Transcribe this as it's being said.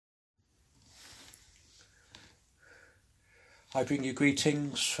I bring you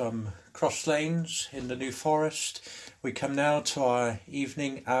greetings from Cross Lanes in the New Forest. We come now to our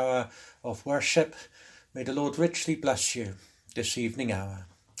evening hour of worship. May the Lord richly bless you this evening hour.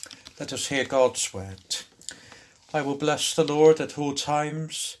 Let us hear God's word. I will bless the Lord at all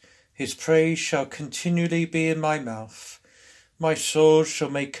times. His praise shall continually be in my mouth. My soul shall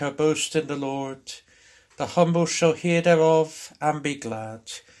make her boast in the Lord. The humble shall hear thereof and be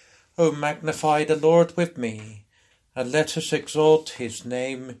glad. O magnify the Lord with me, and let us exalt his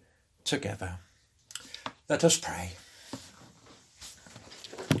name together. Let us pray.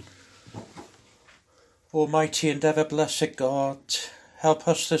 Almighty and ever blessed God, help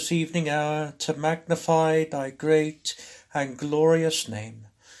us this evening hour to magnify thy great and glorious name.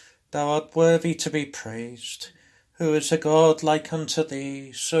 Thou art worthy to be praised. Who is a God like unto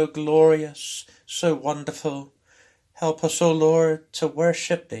thee, so glorious, so wonderful? Help us, O Lord, to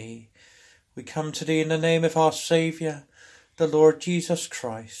worship thee. We come to thee in the name of our Saviour, the Lord Jesus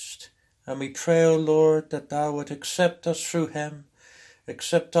Christ, and we pray, O Lord, that thou would accept us through him,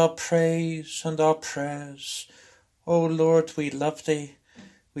 accept our praise and our prayers. O Lord, we love thee.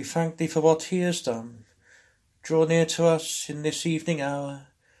 We thank thee for what he has done. Draw near to us in this evening hour.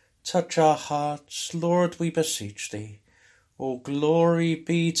 Touch our hearts, Lord, we beseech thee. All glory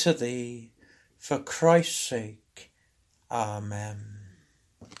be to thee, for Christ's sake. Amen.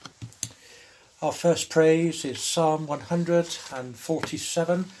 Our first praise is Psalm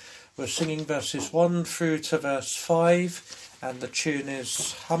 147. We're singing verses 1 through to verse 5, and the tune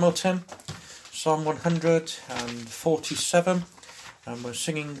is Hamilton. Psalm 147, and we're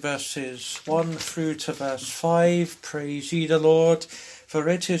singing verses 1 through to verse 5. Praise ye the Lord, for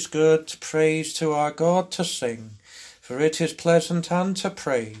it is good, praise to our God to sing, for it is pleasant and to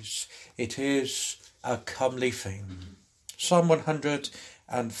praise, it is a comely thing. Psalm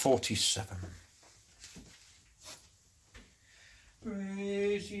 147.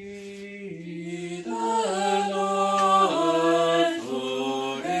 Praise ye the Lord,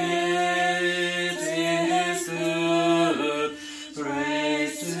 for it is good,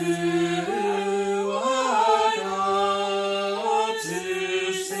 praise to our God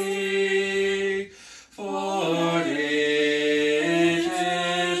to sing, for it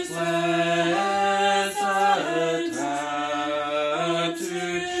is pleasant and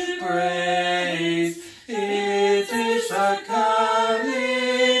to praise, it is a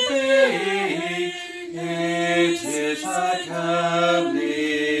comely thing, it is a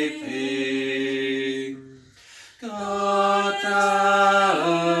comely thing. God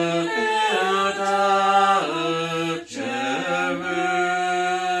thou build up Jerusalem,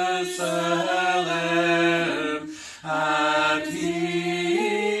 and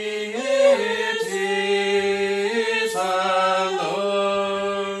he it is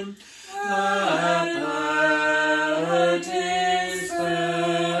alone that dispersed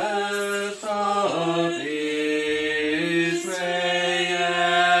of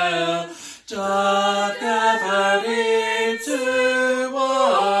Israel doth gather into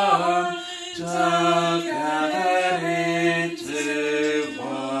one, doth gather into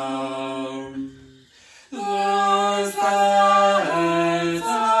one. Those that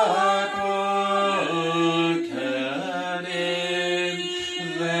are broken in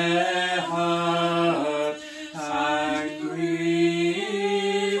their heart and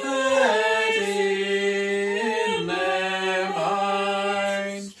grieved in their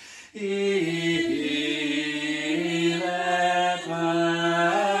mind, healeth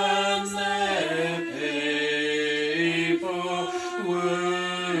and their painful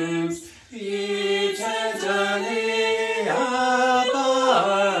wounds, he tenderly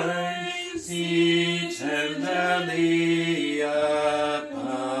abides, he tenderly abides.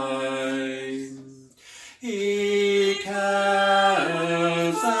 He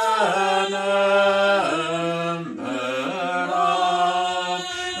counts the number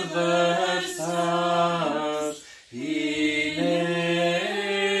of the stars, he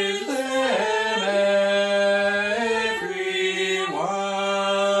names them every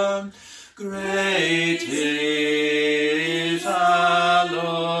one. Great is our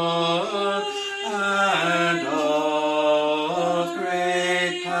Lord, and of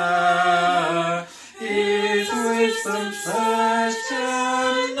great power. His wisdom search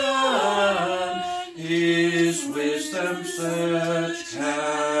can none, his wisdom search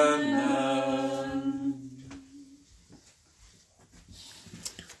can none.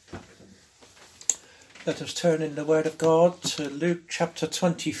 Let us turn in the Word of God to Luke chapter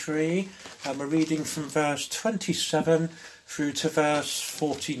 23, and we're reading from verse 27 through to verse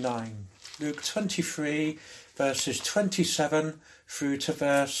 49. Luke 23, verses 27 through to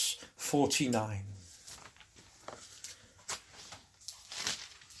verse 49.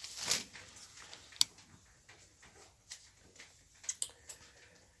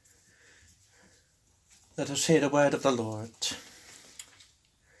 Let us hear the word of the Lord.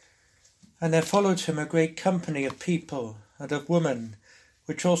 And there followed him a great company of people and of women,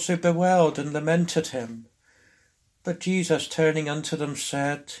 which also bewailed and lamented him. But Jesus, turning unto them,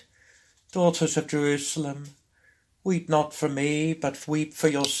 said, Daughters of Jerusalem, weep not for me, but weep for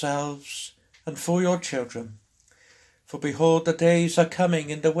yourselves and for your children. For behold, the days are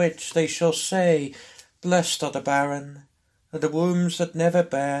coming in the which they shall say, Blessed are the barren, and the wombs that never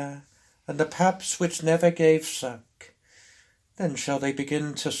bare, and the paps which never gave suck. Then shall they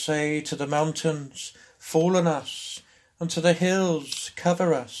begin to say to the mountains, Fall on us, and to the hills,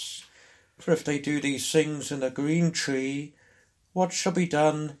 Cover us. For if they do these things in the green tree, what shall be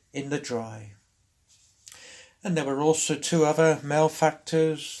done in the dry? And there were also 2 other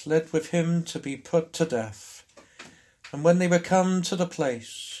malefactors led with him to be put to death. And when they were come to the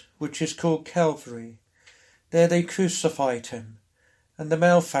place which is called Calvary, there they crucified him, and the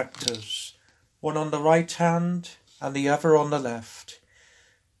malefactors, one on the right hand, and the other on the left.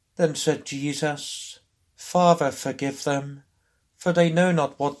 Then said Jesus, Father, forgive them, for they know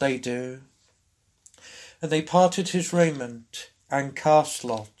not what they do. And they parted his raiment, and cast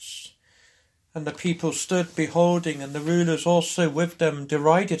lots. And the people stood beholding, and the rulers also with them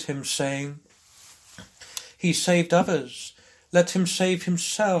derided him, saying, He saved others, let him save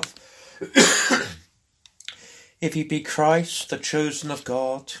himself, if he be Christ, the chosen of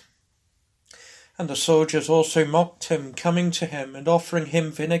God. And the soldiers also mocked him, coming to him, and offering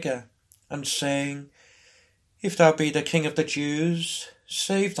him vinegar, and saying, If thou be the King of the Jews,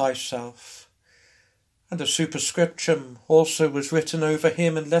 save thyself. And a superscriptum also was written over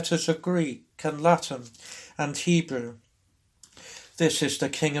him in letters of Greek and Latin and Hebrew, This is the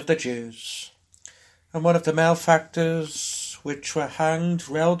King of the Jews. And one of the malefactors which were hanged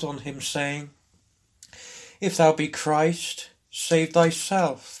railed on him, saying, If thou be Christ, save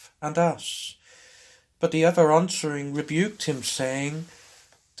thyself and us. But the other answering rebuked him, saying,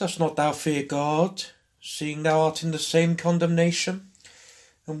 Dost not thou fear God, seeing thou art in the same condemnation?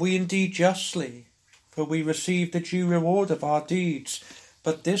 And we indeed justly, for we receive the due reward of our deeds,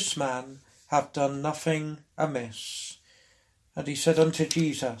 but this man hath done nothing amiss. And he said unto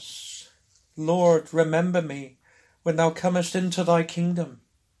Jesus, Lord, remember me when thou comest into thy kingdom.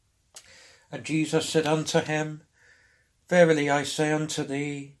 And Jesus said unto him, Verily I say unto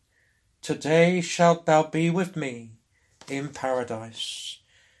thee, today shalt thou be with me in paradise.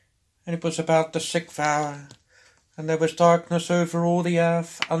 And it was about the 6th hour, and there was darkness over all the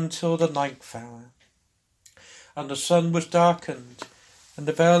earth until the 9th hour. And the sun was darkened, and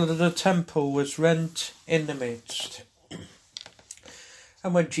the veil of the temple was rent in the midst.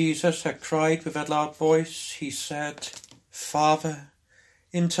 And when Jesus had cried with a loud voice, he said, Father,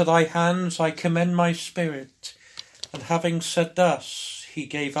 into thy hands I commend my spirit. And having said thus, he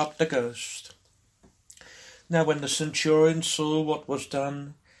gave up the ghost. Now when the centurion saw what was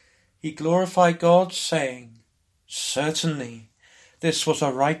done, he glorified God, saying, Certainly this was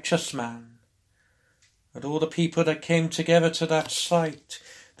a righteous man. And all the people that came together to that sight,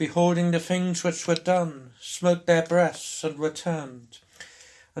 beholding the things which were done, smote their breasts and returned.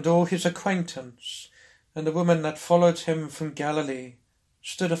 And all his acquaintance, and the woman that followed him from Galilee,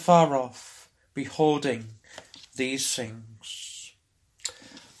 stood afar off, beholding these things.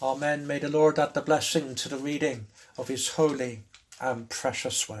 Amen. May the Lord add the blessing to the reading of his holy and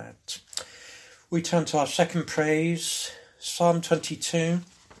precious word. We turn to our second praise, Psalm 22.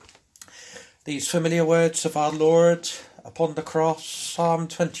 These familiar words of our Lord upon the cross, Psalm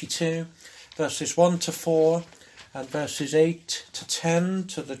 22, verses 1 to 4 and verses 8 to 10,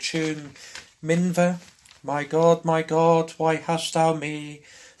 to the tune Minver. My God, why hast thou me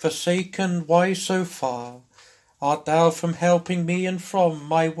forsaken? Why so far art thou from helping me, and from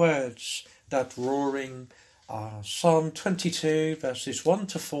my words that roaring are? Psalm 22, verses 1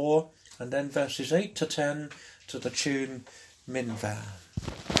 to 4, and then verses 8 to 10, to the tune Minver.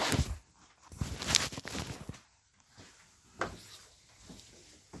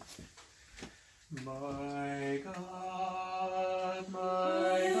 My God,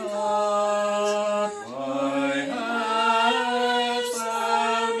 why hast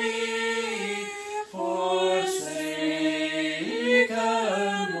thou me forsaken?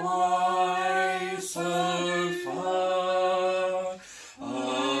 Why so far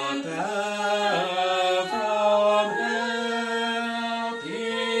art thou from helping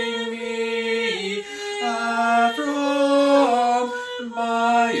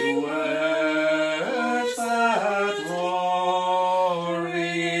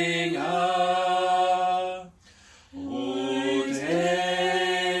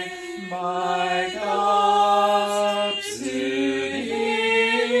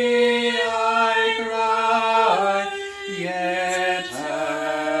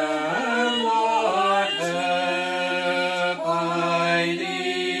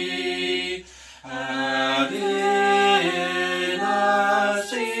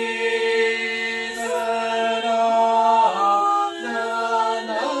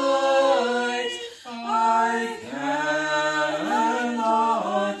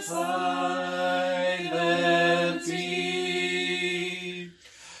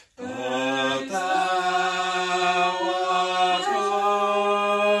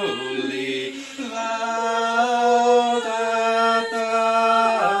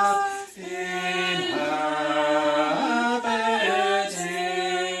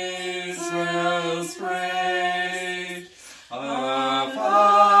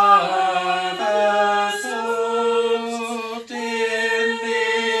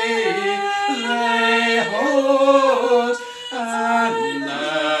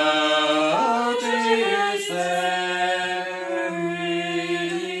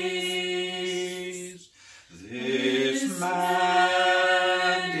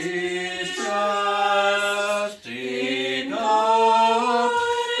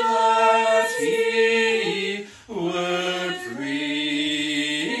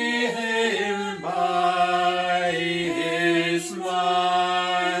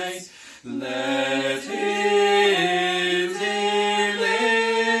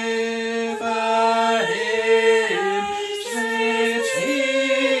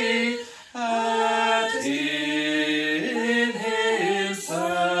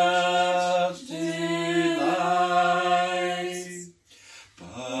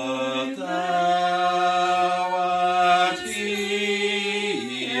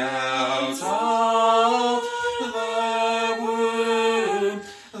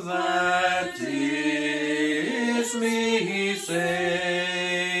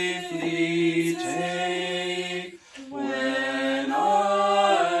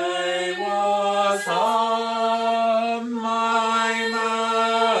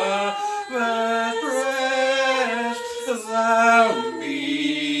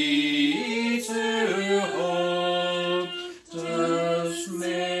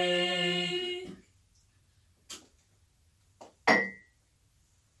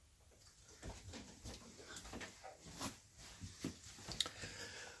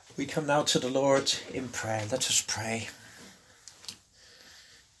come now to the Lord in prayer. Let us pray.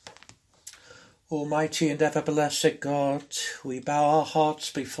 Almighty and ever-blessed God, we bow our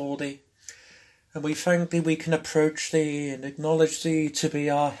hearts before Thee, and we thank Thee we can approach Thee and acknowledge Thee to be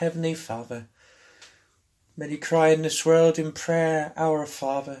our Heavenly Father. Many cry in this world in prayer, Our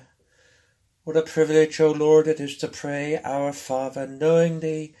Father. What a privilege, O Lord, it is to pray, Our Father, knowing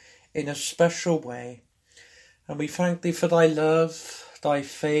Thee in a special way. And we thank Thee for Thy love, Thy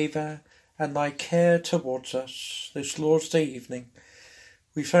favour, and Thy care towards us this Lord's Day evening.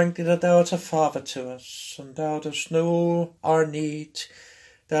 We thank Thee that Thou art a Father to us, and Thou dost know all our need.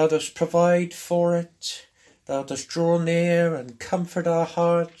 Thou dost provide for it. Thou dost draw near and comfort our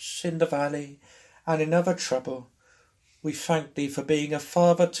hearts in the valley and in other trouble. We thank Thee for being a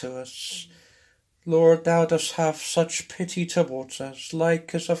Father to us. Lord, Thou dost have such pity towards us,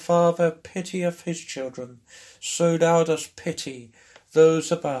 like as a father pitieth his children, so Thou dost pity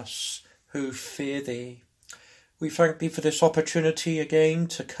those of us who fear Thee. We thank Thee for this opportunity again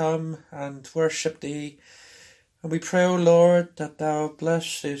to come and worship Thee, and we pray, O Lord, that Thou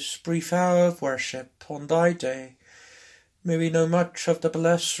bless this brief hour of worship on Thy day. May we know much of the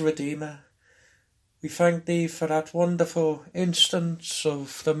blessed Redeemer. We thank Thee for that wonderful instance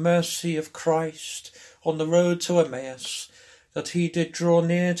of the mercy of Christ on the road to Emmaus, that He did draw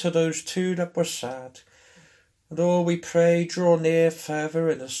near to those two that were sad. And oh, we pray, draw near further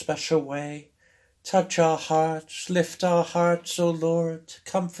in a special way. Touch our hearts, lift our hearts, O Lord,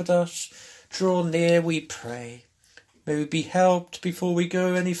 comfort us, draw near, we pray. May we be helped before we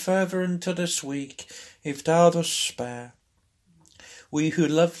go any further into this week, if Thou dost spare. We who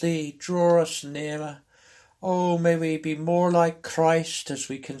love Thee, draw us nearer. Oh, may we be more like Christ as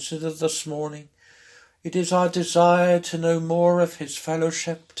we consider this morning. It is our desire to know more of His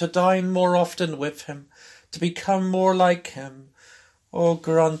fellowship, to dine more often with Him, to become more like Him. Oh,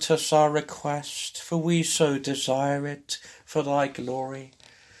 grant us our request, for we so desire it, for Thy glory.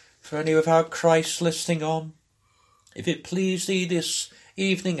 For any without Christ listening on, if it please Thee this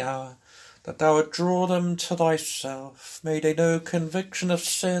evening hour, that Thou would draw them to Thyself. May they know conviction of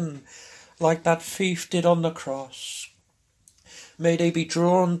sin, like that thief did on the cross. May they be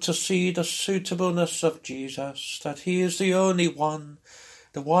drawn to see the suitableness of Jesus, that He is the only one,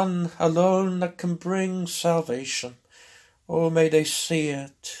 the one alone that can bring salvation. Oh, may they see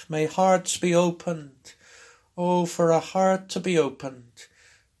it. May hearts be opened. Oh, for a heart to be opened.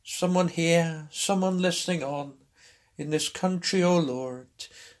 Someone here, someone listening on, in this country, O Lord,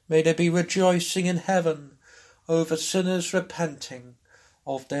 may they be rejoicing in heaven over sinners repenting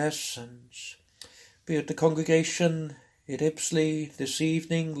of their sins. Be it the congregation in Ipsley this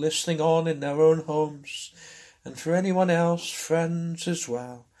evening listening on in their own homes, and for anyone else, friends as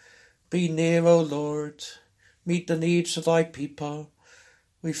well. Be near, O Lord. Meet the needs of Thy people.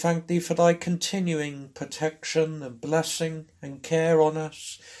 We thank Thee for Thy continuing protection and blessing and care on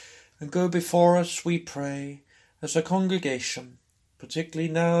us. And go before us, we pray, as a congregation,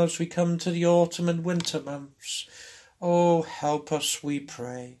 particularly now as we come to the autumn and winter months. Oh, help us, we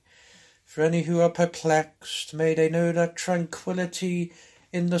pray. For any who are perplexed, may they know that tranquility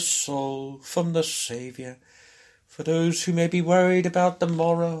in the soul from the Saviour. For those who may be worried about the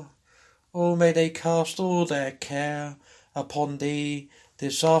morrow, oh, may they cast all their care upon Thee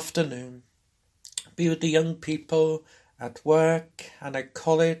this afternoon. Be with the young people at work and at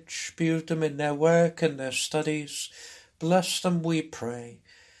college. Be with them in their work and their studies. Bless them, we pray.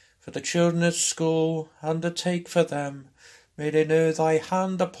 For the children at school, undertake for them. May they know Thy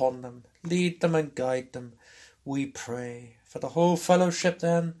hand upon them. Lead them and guide them, we pray. For the whole fellowship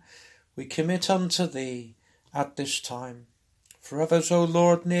then, we commit unto Thee at this time. For others, O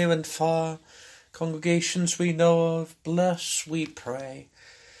Lord, near and far, congregations we know of, bless, we pray.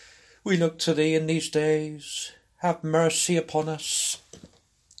 We look to Thee in these days. Have mercy upon us.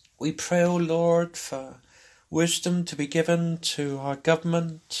 We pray, O Lord, for wisdom to be given to our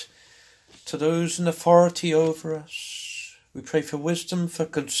government, to those in authority over us. We pray for wisdom for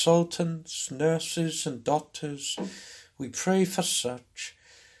consultants, nurses and doctors. We pray for such.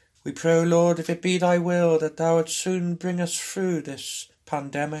 We pray, O Lord, if it be Thy will, that Thou would soon bring us through this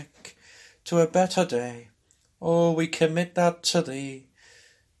pandemic to a better day. Oh, we commit that to Thee.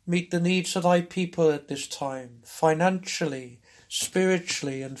 Meet the needs of Thy people at this time, financially,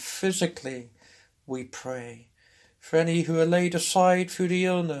 spiritually and physically, we pray. For any who are laid aside through the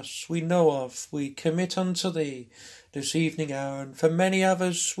illness we know of, we commit unto Thee this evening hour, and for many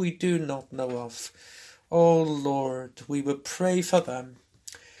others we do not know of. O Lord, we would pray for them.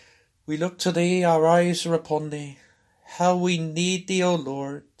 We look to Thee, our eyes are upon Thee. How we need Thee, O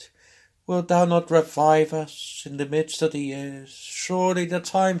Lord. Wilt thou not revive us in the midst of the years? Surely the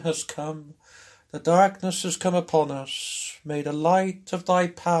time has come. The darkness has come upon us. May the light of thy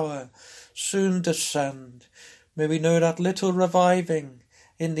power soon descend. May we know that little reviving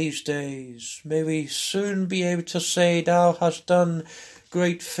in these days. May we soon be able to say, thou hast done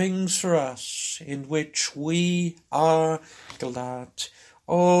great things for us, in which we are glad.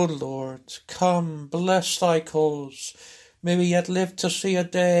 O Lord, come, bless thy cause. May we yet live to see a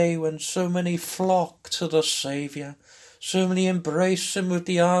day when so many flock to the Saviour, so many embrace him with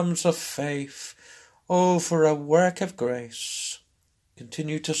the arms of faith. Oh, for a work of grace.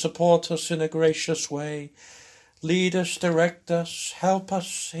 Continue to support us in a gracious way. Lead us, direct us, help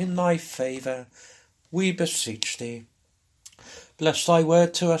us in thy favour, we beseech thee. Bless thy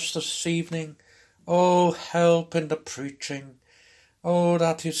word to us this evening. Oh, help in the preaching. Oh,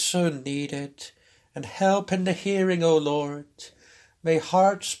 that is so needed. And help in the hearing, O Lord. May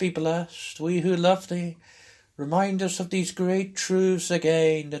hearts be blessed, we who love thee. Remind us of these great truths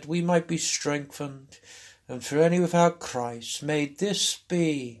again, that we might be strengthened. And for any without Christ, may this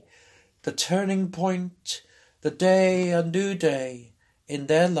be the turning point, the day, a new day in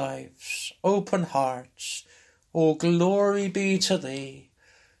their lives. Open hearts. Oh, glory be to thee.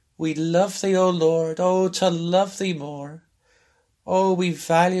 We love thee, O Lord. Oh, to love thee more. Oh, we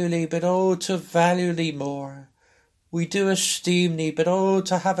value thee, but oh, to value thee more. We do esteem thee, but oh,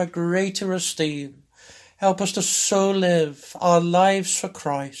 to have a greater esteem. Help us to so live our lives for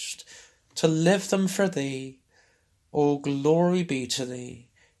Christ, to live them for thee. Oh, glory be to thee.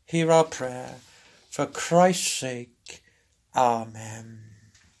 Hear our prayer. For Christ's sake. Amen.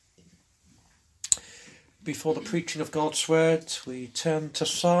 Before the preaching of God's word, we turn to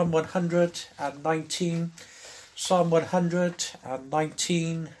Psalm 119. Psalm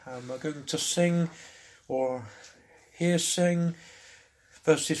 119, and we're going to sing, or hear sing,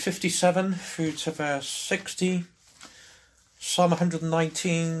 verses 57 through to verse 60. Psalm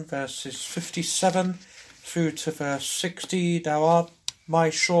 119, verses 57 through to verse 60. Thou art my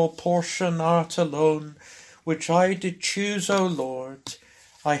sure portion, art alone, which I did choose, O Lord.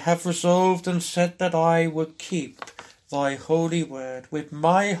 I have resolved and said that I would keep thy holy word. With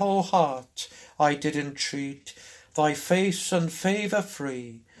my whole heart I did entreat thy face and favour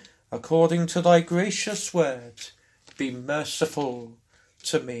free. According to thy gracious word, be merciful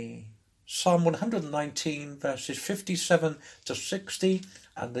to me. Psalm 119, verses 57 to 60,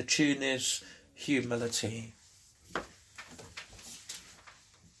 and the tune is Humility.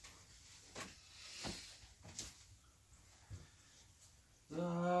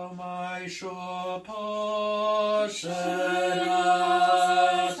 Thou my sure portion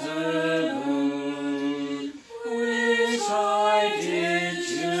art alone, which I did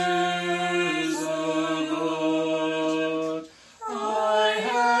choose, O Lord. I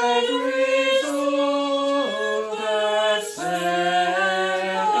have resolved that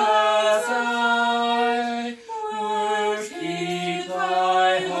said as I would keep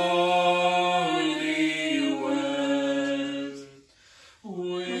thy holy word.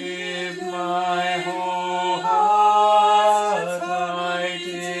 With my whole heart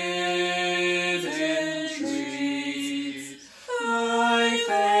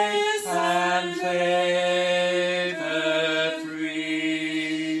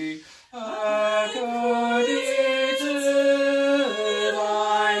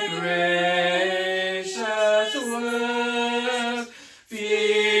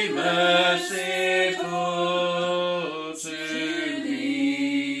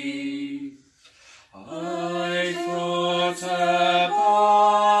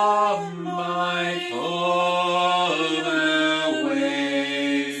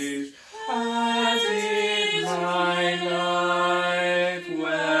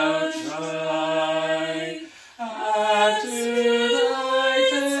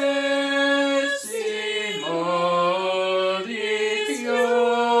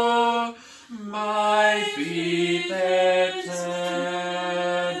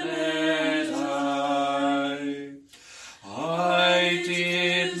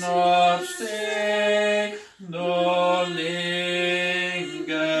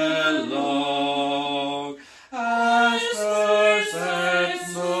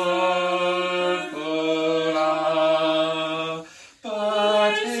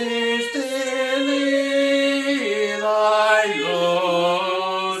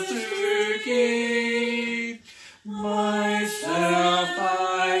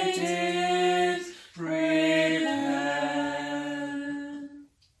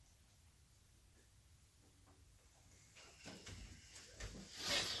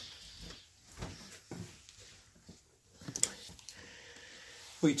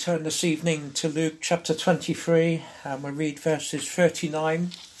We turn this evening to Luke chapter 23 and we read verses 39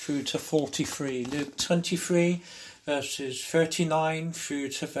 through to 43. Luke 23 verses 39 through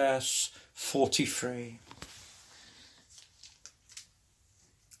to verse 43.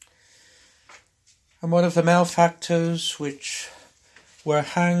 And one of the malefactors which were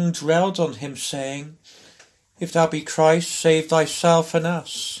hanged railed on him, saying, If thou be Christ, save thyself and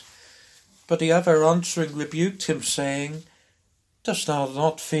us. But the other answering rebuked him, saying, Dost thou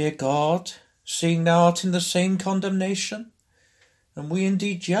not fear God, seeing thou art in the same condemnation? And we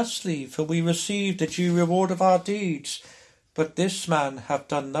indeed justly, for we receive the due reward of our deeds, but this man hath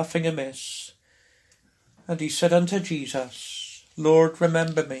done nothing amiss. And he said unto Jesus, Lord,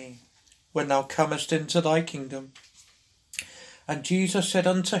 remember me, when thou comest into thy kingdom. And Jesus said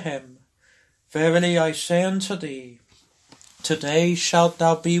unto him, Verily I say unto thee, today shalt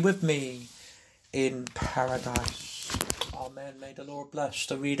thou be with me in paradise. Amen. May the Lord bless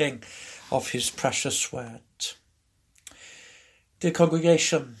the reading of his precious word. Dear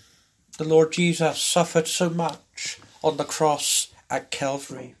congregation, the Lord Jesus suffered so much on the cross at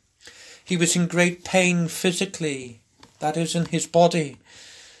Calvary. He was in great pain physically, that is, in his body,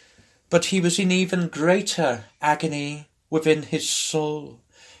 but he was in even greater agony within his soul.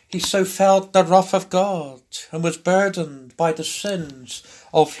 He so felt the wrath of God and was burdened by the sins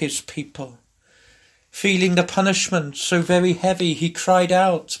of his people. Feeling the punishment so very heavy, he cried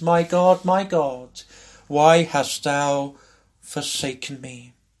out, my God, why hast thou forsaken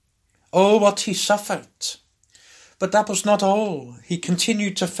me? Oh, what he suffered! But that was not all. He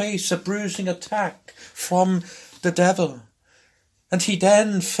continued to face a bruising attack from the devil. And he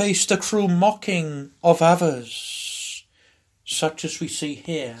then faced the cruel mocking of others, such as we see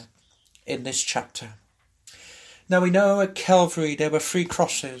here in this chapter. Now we know at Calvary there were 3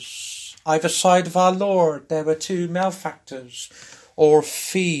 crosses. Either side of our Lord there were 2 malefactors, or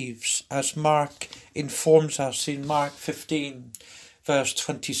thieves, as Mark informs us in Mark 15, verse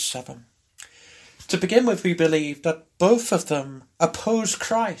 27. To begin with, we believe that both of them opposed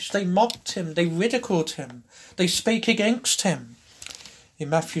Christ. They mocked him, they ridiculed him, they spake against him.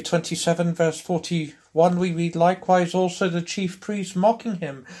 In Matthew 27, verse 41, we read, Likewise also the chief priests mocking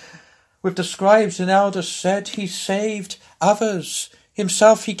him, with the scribes and elders said, He saved others,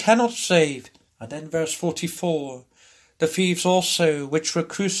 himself he cannot save. And then verse 44, the thieves also, which were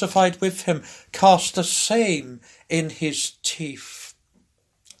crucified with him, cast the same in his teeth.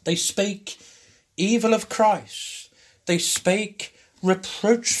 They spake evil of Christ. They spake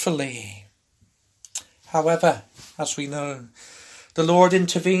reproachfully. However, as we know, the Lord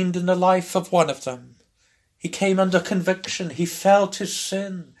intervened in the life of one of them. He came under conviction. He felt his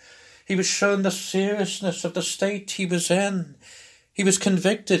sin. He was shown the seriousness of the state he was in. He was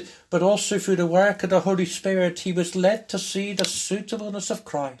convicted, but also through the work of the Holy Spirit, he was led to see the suitableness of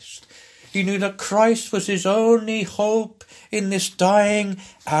Christ. He knew that Christ was his only hope in this dying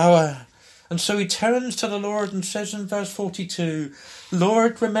hour. And so he turns to the Lord and says in verse 42,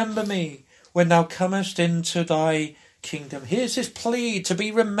 Lord, remember me when thou comest into thy kingdom. Here's his plea to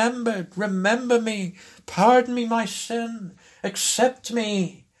be remembered. Remember me. Pardon me my sin. Accept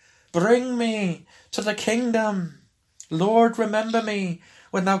me. Bring me to the kingdom. Lord, remember me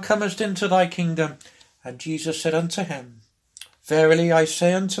when thou comest into thy kingdom. And Jesus said unto him, Verily I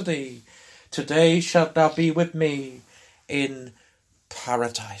say unto thee, today shalt thou be with me in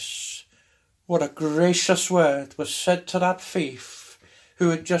paradise. What a gracious word was said to that thief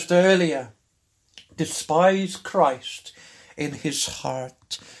who had just earlier despised Christ in his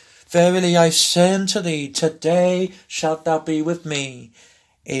heart. Verily I say unto thee, today shalt thou be with me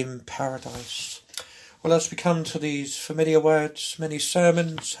in paradise. Well, as we come to these familiar words, many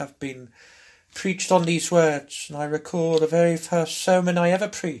sermons have been preached on these words, and I recall the very first sermon I ever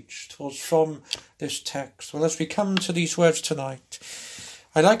preached was from this text. Well, as we come to these words tonight,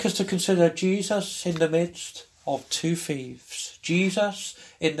 I'd like us to consider Jesus in the midst of 2 thieves. Jesus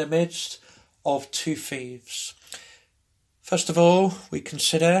in the midst of 2 thieves. First of all, we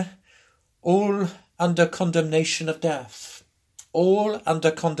consider all under condemnation of death. All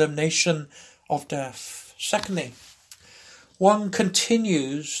under condemnation of death. Secondly, one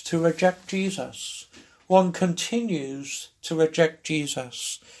continues to reject Jesus. One continues to reject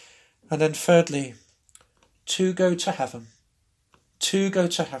Jesus. And then thirdly, 2 go to heaven. 2 go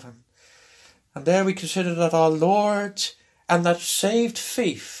to heaven. And there we consider that our Lord and that saved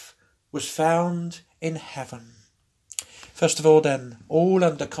thief was found in heaven. First of all then, all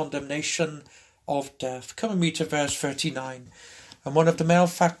under condemnation of death. Come and read to verse 39. And one of the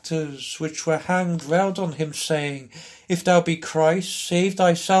malefactors which were hanged railed on him, saying, If thou be Christ, save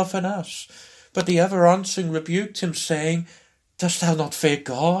thyself and us. But the other answering rebuked him, saying, Dost thou not fear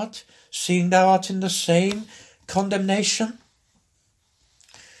God, seeing thou art in the same condemnation?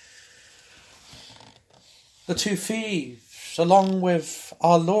 The two thieves, along with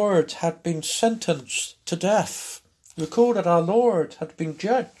our Lord, had been sentenced to death. Recall that our Lord had been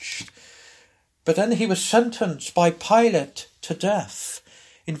judged, but then he was sentenced by Pilate to death.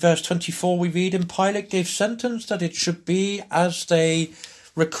 In verse 24 we read, and Pilate gave sentence that it should be as they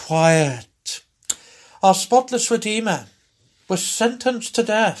required. Our spotless Redeemer was sentenced to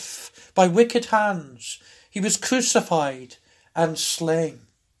death by wicked hands. He was crucified and slain.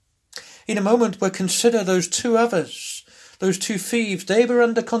 In a moment we'll consider those two others, those two thieves. They were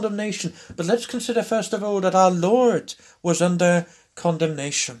under condemnation. But let's consider first of all that our Lord was under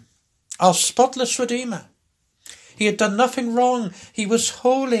condemnation. Our spotless Redeemer. He had done nothing wrong. He was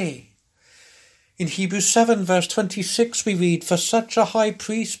holy. In Hebrews 7 verse 26 we read, for such a high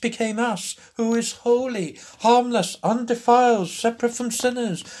priest became us, who is holy, harmless, undefiled, separate from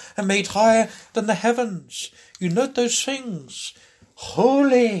sinners, and made higher than the heavens. You note those things.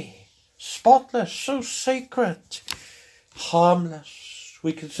 Holy, spotless, so sacred, harmless.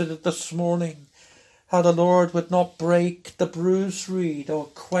 We considered this morning how the Lord would not break the bruised reed or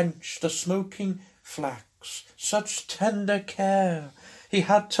quench the smoking flax. Such tender care he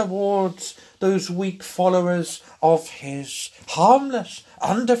had towards those weak followers of his. Harmless,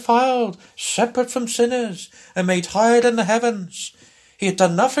 undefiled, separate from sinners, and made higher than the heavens. He had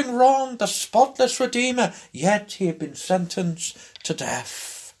done nothing wrong, the spotless Redeemer, yet he had been sentenced to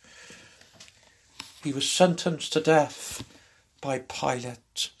death. He was sentenced to death by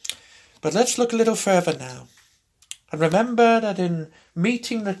Pilate. But let's look a little further now. And remember that in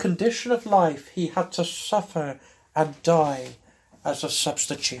meeting the condition of life, he had to suffer and die as a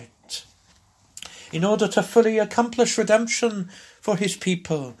substitute. In order to fully accomplish redemption for his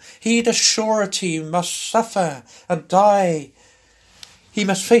people, he, the surety, must suffer and die. He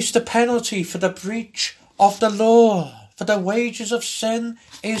must face the penalty for the breach of the law, for the wages of sin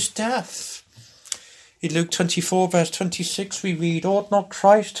is death. In Luke 24 verse 26 we read, ought not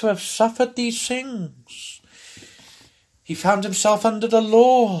Christ to have suffered these things? He found himself under the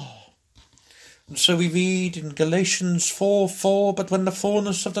law. And so we read in Galatians 4:4, but when the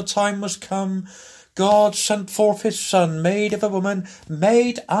fullness of the time was come, God sent forth his Son, made of a woman,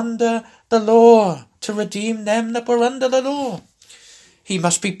 made under the law, to redeem them that were under the law. He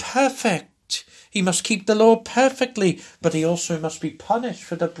must be perfect. He must keep the law perfectly, but he also must be punished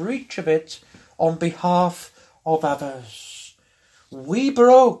for the breach of it on behalf of others. We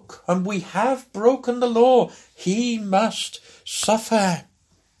broke, and we have broken the law. He must suffer.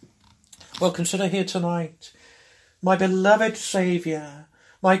 Well, consider here tonight, my beloved Saviour,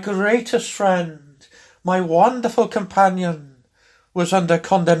 my greatest friend, my wonderful companion, was under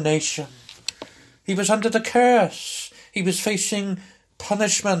condemnation. He was under the curse. He was facing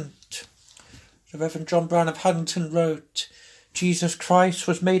punishment. The Reverend John Brown of Haddington wrote, Jesus Christ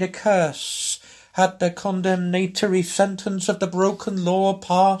was made a curse, had the condemnatory sentence of the broken law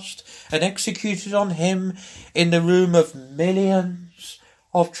passed and executed on him in the room of millions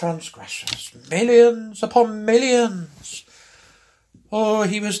of transgressors. Millions upon millions. Oh,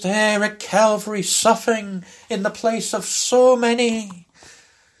 he was there at Calvary, suffering in the place of so many.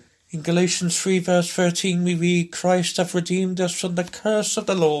 In Galatians 3 verse 13 we read, Christ hath redeemed us from the curse of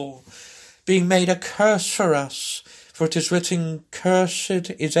the law, being made a curse for us. For it is written,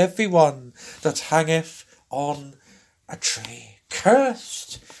 cursed is every one that hangeth on a tree.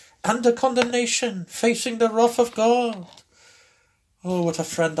 Cursed, under condemnation, facing the wrath of God. Oh, what a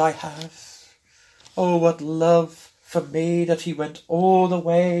friend I have. Oh, what love for me that he went all the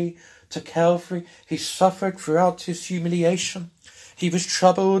way to Calvary. He suffered throughout his humiliation. He was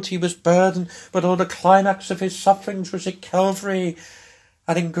troubled, he was burdened, but all the climax of his sufferings was at Calvary.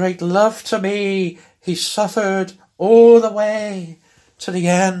 And in great love to me, he suffered all the way to the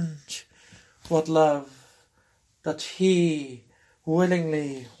end. What love that he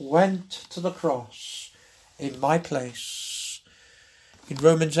willingly went to the cross in my place. In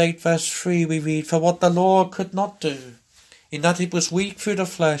Romans 8 verse 3 we read, for what the law could not do, in that it was weak through the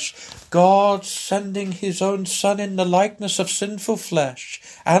flesh, God sending his own Son in the likeness of sinful flesh,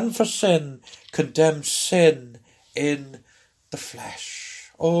 and for sin, condemned sin in the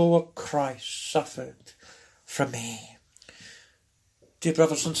flesh. Oh, what Christ suffered for me. Dear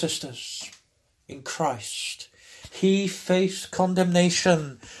brothers and sisters, in Christ, he faced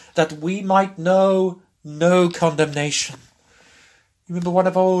condemnation that we might know no condemnation. You remember one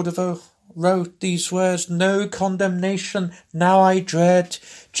of old wrote these words, no condemnation now I dread,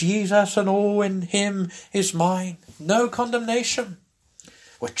 Jesus and all in him is mine. No condemnation.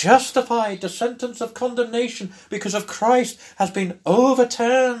 We're justified. The sentence of condemnation because of Christ has been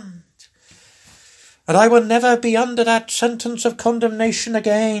overturned. And I will never be under that sentence of condemnation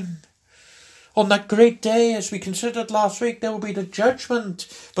again. On that great day, as we considered last week, there will be the judgment,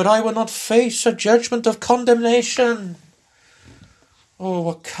 but I will not face a judgment of condemnation. Oh,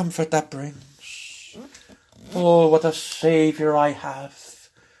 what comfort that brings. Oh, what a Saviour I have,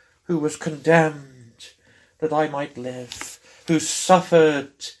 who was condemned that I might live, who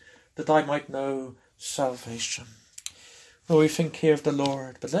suffered that I might know salvation. Oh, we think here of the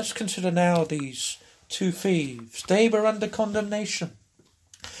Lord, but let's consider now these two thieves. They were under condemnation.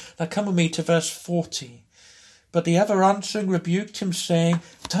 Now come with me to verse 40. But the other answering rebuked him, saying,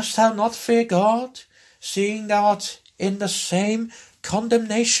 Dost thou not fear God, seeing thou art in the same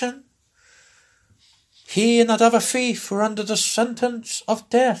condemnation? He and that other thief were under the sentence of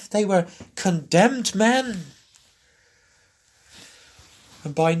death. They were condemned men.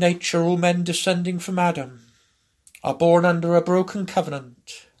 And by nature all men descending from Adam are born under a broken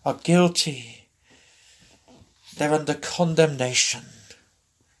covenant, are guilty. They're under condemnation.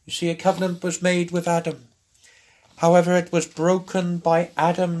 You see, a covenant was made with Adam. However, it was broken by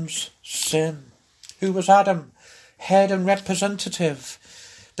Adam's sin. Who was Adam? Head and representative.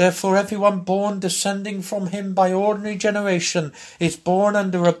 Therefore, everyone born descending from him by ordinary generation is born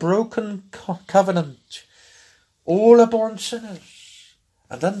under a broken covenant. All are born sinners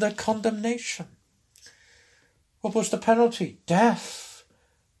and under condemnation. What was the penalty? Death.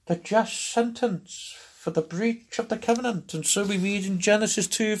 The just sentence for the breach of the covenant. And so we read in Genesis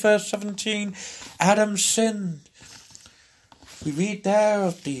 2 verse 17, Adam sinned. We read there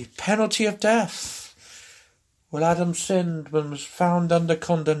of the penalty of death. Well, Adam sinned and was found under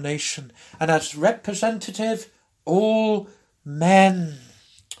condemnation. And as representative, all men.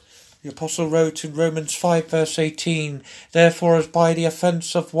 The apostle wrote in Romans 5 verse 18, Therefore as by the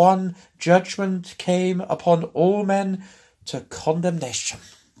offence of one, judgment came upon all men to condemnation.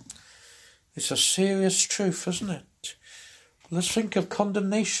 It's a serious truth, isn't it? Let's think of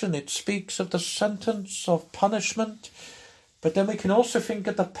condemnation. It speaks of the sentence of punishment, but then we can also think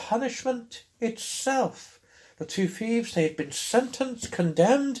of the punishment itself. The two thieves, they had been sentenced,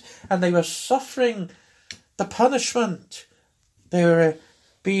 condemned, and they were suffering the punishment. They were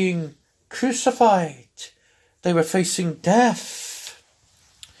being crucified. They were facing death.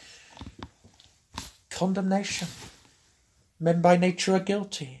 Condemnation. Men by nature are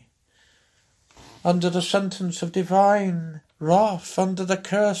guilty. Under the sentence of divine wrath, under the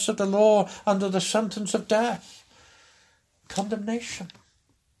curse of the law, under the sentence of death. Condemnation.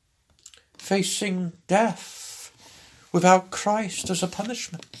 Facing death without Christ as a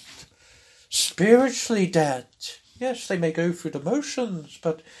punishment. Spiritually dead. Yes, they may go through the motions,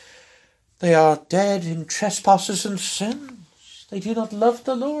 but they are dead in trespasses and sins. They do not love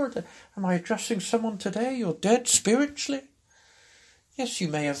the Lord. Am I addressing someone today? You're dead spiritually. Yes, you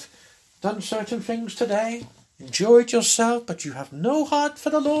may have done certain things today, enjoyed yourself, but you have no heart for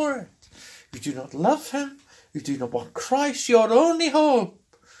the Lord. You do not love him. You do not want Christ, your only hope.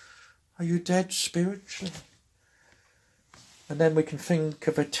 Are you dead spiritually? And then we can think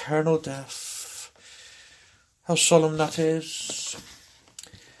of eternal death. How solemn that is.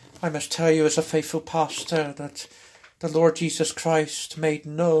 I must tell you as a faithful pastor that the Lord Jesus Christ made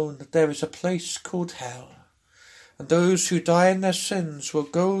known that there is a place called hell. And those who die in their sins will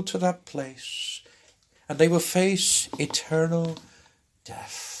go to that place. And they will face eternal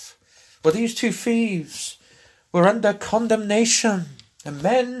death. Well, these two thieves were under condemnation. And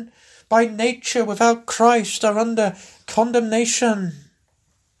men by nature without Christ are under condemnation.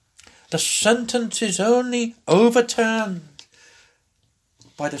 The sentence is only overturned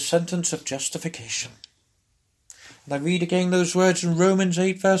by the sentence of justification. And I read again those words in Romans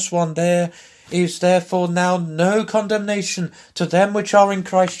 8 verse 1. There is therefore now no condemnation to them which are in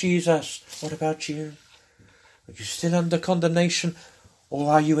Christ Jesus. What about you? Are you still under condemnation?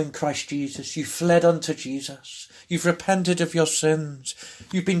 Or are you in Christ Jesus? You fled unto Jesus. You've repented of your sins.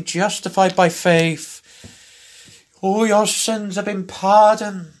 You've been justified by faith. All your sins have been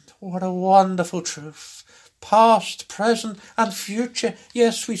pardoned. What a wonderful truth. Past, present and future.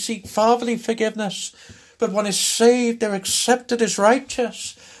 Yes, we seek fatherly forgiveness. But one is saved, they're accepted as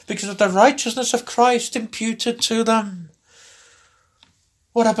righteous because of the righteousness of Christ imputed to them.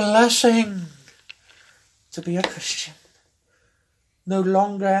 What a blessing to be a Christian. No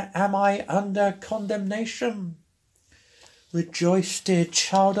longer am I under condemnation. Rejoice, dear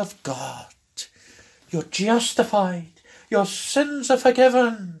child of God. You're justified. Your sins are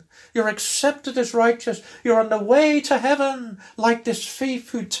forgiven. You're accepted as righteous. You're on the way to heaven, like this thief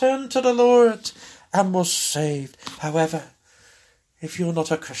who turned to the Lord and was saved. However, If you're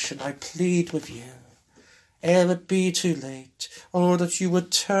not a Christian, I plead with you, ere it be too late, that you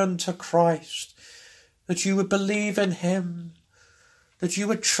would turn to Christ, that you would believe in him, that you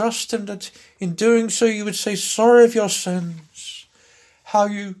would trust him, that in doing so you would say sorry of your sins, how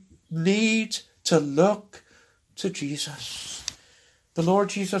you need to look to Jesus. The Lord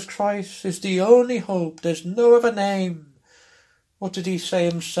Jesus Christ is the only hope. There's no other name. What did he say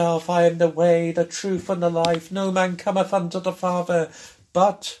himself? I am the way, the truth, and the life. No man cometh unto the Father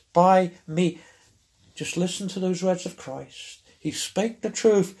but by me. Just listen to those words of Christ. He spake the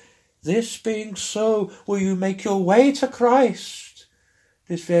truth. This being so, will you make your way to Christ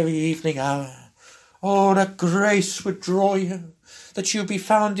this very evening hour? Oh, that grace would draw you, that you be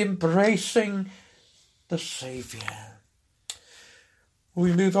found embracing the Saviour.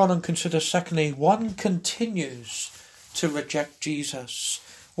 We move on and consider secondly, one continues to reject Jesus.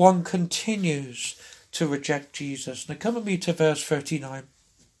 One continues to reject Jesus. Now come with me to verse 39.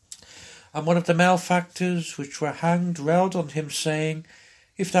 And one of the malefactors which were hanged railed on him, saying,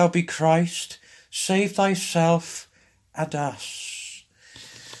 If thou be Christ, save thyself and us.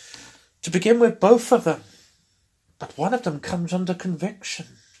 To begin with, both of them. But one of them comes under conviction.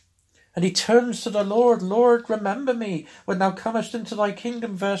 And he turns to the Lord, Lord, remember me when thou comest into thy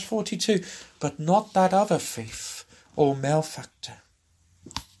kingdom, verse 42. But not that other thief or malefactor.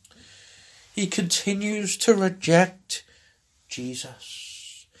 He continues to reject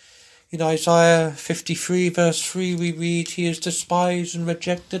Jesus. In Isaiah 53 verse 3 we read, He is despised and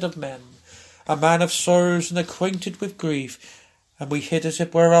rejected of men, a man of sorrows and acquainted with grief, and we hid as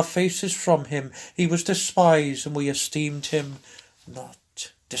it were our faces from him. He was despised and we esteemed him not.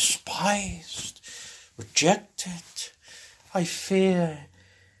 Despised, rejected. I fear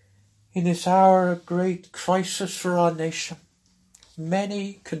in this hour of great crisis for our nation,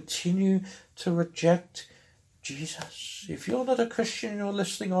 many continue to reject Jesus. If you're not a Christian, you're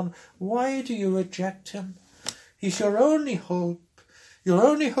listening on, why do you reject him? He's your only hope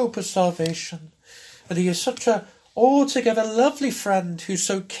of salvation. And he is such a altogether lovely friend who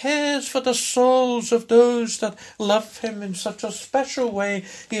so cares for the souls of those that love him in such a special way.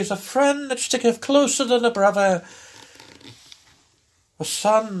 He is a friend that sticketh closer than a brother. A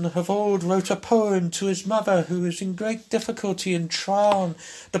son of old wrote a poem to his mother who is in great difficulty and trial.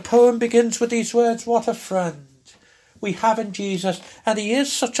 The poem begins with these words, what a friend we have in Jesus, and he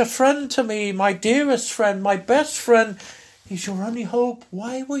is such a friend to me, my dearest friend, my best friend. He's your only hope.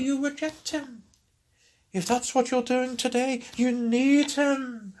 Why will you reject him? If that's what you're doing today, you need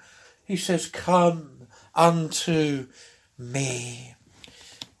him. He says, come unto me.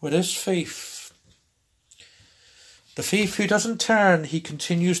 With his thief, the thief who doesn't turn, he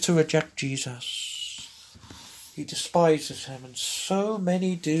continues to reject Jesus. He despises him, and so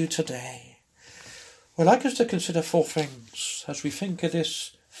many do today. I'd like us to consider four things as we think of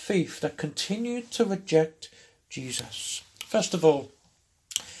this thief that continued to reject Jesus. First of all,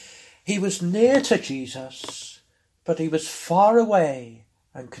 he was near to Jesus, but he was far away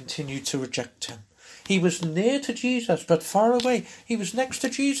and continued to reject him. He was near to Jesus, but far away. He was next to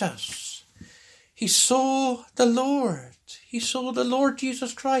Jesus. He saw the Lord. He saw the Lord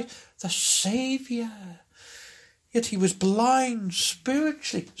Jesus Christ, the Saviour. Yet he was blind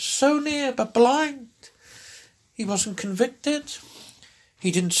spiritually, so near but blind. He wasn't convicted.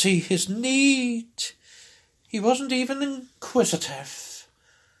 He didn't see his need. He wasn't even inquisitive.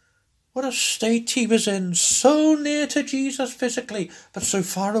 What a state he was in, so near to Jesus physically, but so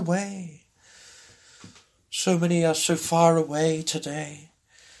far away. So many are so far away today,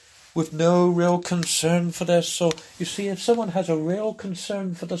 with no real concern for their soul. You see, if someone has a real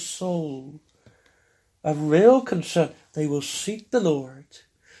concern for the soul, a real concern, they will seek the Lord.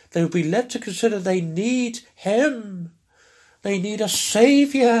 They will be led to consider they need him. They need a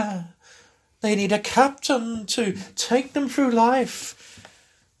saviour. They need a captain to take them through life.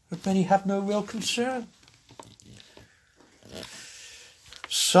 But many have no real concern.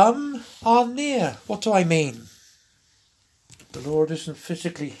 Some are near. What do I mean? The Lord isn't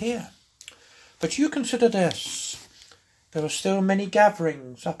physically here. But you consider this. There are still many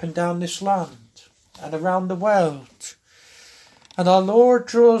gatherings up and down this land and around the world. And our Lord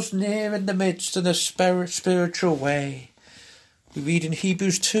draws near in the midst in a spiritual way. We read in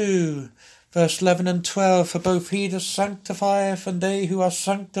Hebrews 2, verse 11 and 12, for both he that sanctifieth and they who are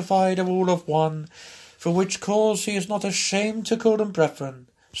sanctified are all of one, for which cause he is not ashamed to call them brethren,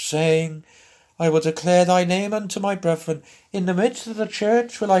 saying, I will declare thy name unto my brethren. In the midst of the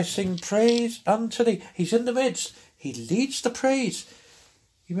church will I sing praise unto thee. He's in the midst. He leads the praise.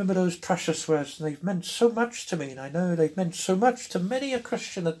 You remember those precious words, and they've meant so much to me, and I know they've meant so much to many a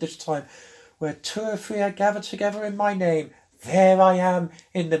Christian at this time, where two or three are gathered together in my name, there I am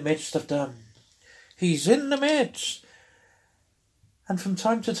in the midst of them. He's in the midst. And from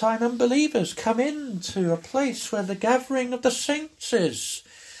time to time, unbelievers come into a place where the gathering of the saints is.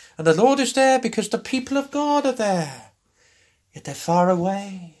 And the Lord is there because the people of God are there. Yet they're far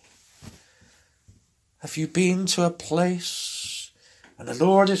away. Have you been to a place and the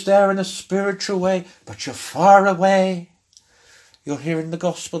Lord is there in a spiritual way, but you're far away? You're hearing the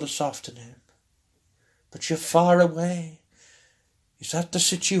gospel this afternoon, but you're far away. Is that the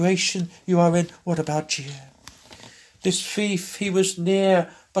situation you are in? What about you? This thief, he was near,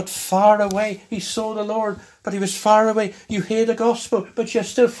 but far away. He saw the Lord, but he was far away. You hear the gospel, but you're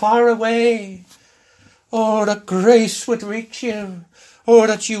still far away. Oh, that grace would reach you. Oh,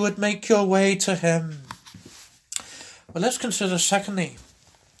 that you would make your way to him. Well, let's consider secondly,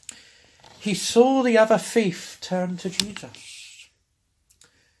 he saw the other thief turn to Jesus.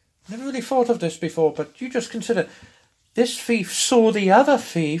 Never really thought of this before, but you just consider, this thief saw the other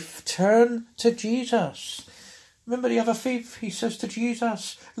thief turn to Jesus. Remember the other thief? He says to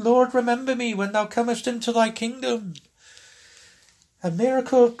Jesus, Lord, remember me when thou comest into thy kingdom. A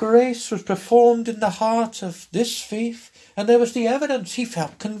miracle of grace was performed in the heart of this thief, and there was the evidence. He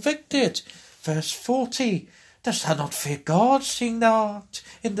felt convicted. Verse 40, dost thou not fear God, seeing thou art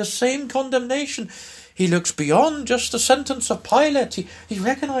in the same condemnation? He looks beyond just the sentence of Pilate. He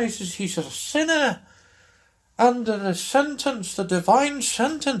recognizes he's a sinner under the sentence, the divine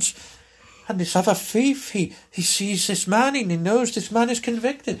sentence. And this other thief, he sees this man and he knows this man is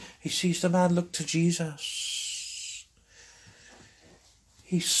convicted. He sees the man look to Jesus.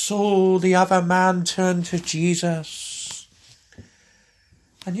 He saw the other man turn to Jesus.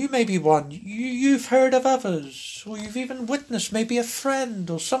 And you may be one. You've heard of others, or you've even witnessed maybe a friend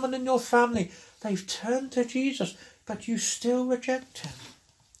or someone in your family. They've turned to Jesus, but you still reject him.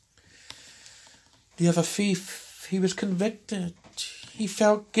 The other thief, he was convicted. He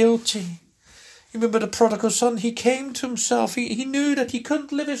felt guilty. You remember the prodigal son? He came to himself. He knew that he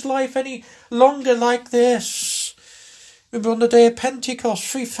couldn't live his life any longer like this. Remember on the day of Pentecost,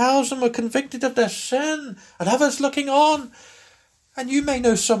 3,000 were convicted of their sin and others looking on. And you may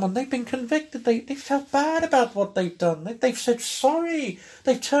know someone, they've been convicted. They felt bad about what they've done. They've said sorry.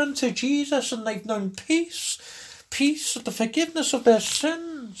 They've turned to Jesus and they've known peace. Peace at the forgiveness of their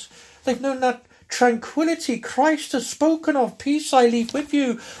sins. They've known that tranquility Christ has spoken of. Peace I leave with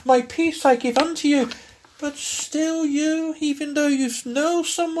you, my peace I give unto you. But still you, even though you know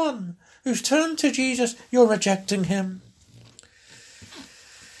someone who's turned to Jesus, you're rejecting him.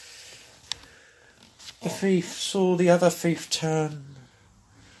 The thief saw the other thief turn,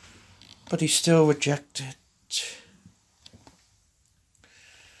 but he still rejected.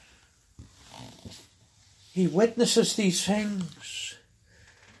 He witnesses these things.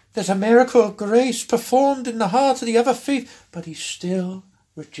 There's a miracle of grace performed in the heart of the other thief, but he still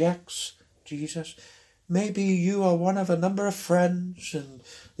rejects Jesus. Maybe you are one of a number of friends, and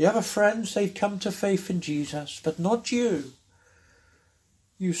the other friends, they've come to faith in Jesus, but not you.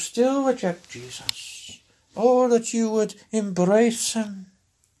 You still reject Jesus. Oh, that you would embrace him.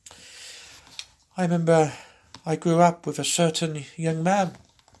 I remember I grew up with a certain young man.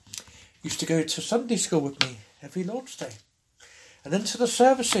 He used to go to Sunday school with me every Lord's Day, and into the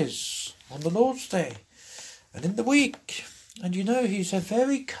services on the Lord's Day and in the week. And you know, he's a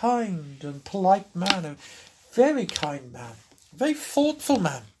very kind and polite man, a very kind man, a very thoughtful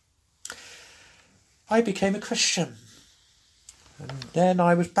man. I became a Christian, and then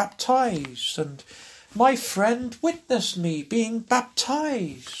I was baptized, and my friend witnessed me being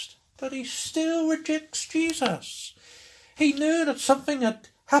baptized, but he still rejects Jesus. He knew that something had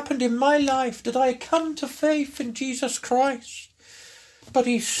happened in my life, that I had come to faith in Jesus Christ, but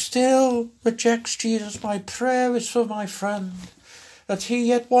he still rejects Jesus. My prayer is for my friend, that he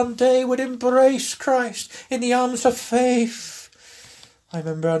yet one day would embrace Christ in the arms of faith. I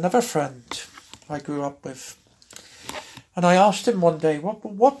remember another friend I grew up with, and I asked him one day,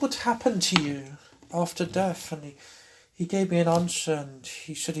 what would happen to you after death? And he gave me an answer, and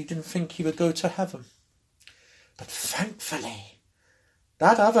he said he didn't think he would go to heaven. But thankfully,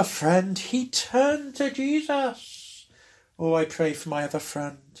 that other friend, he turned to Jesus. Oh, I pray for my other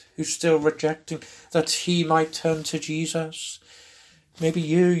friend who's still rejecting, that he might turn to Jesus. Maybe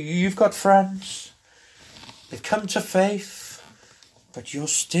you've got friends. They've come to faith, but you're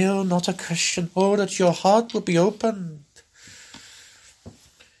still not a Christian. Oh, that your heart would be opened.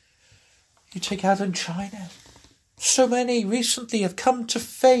 You take out in China. So many recently have come to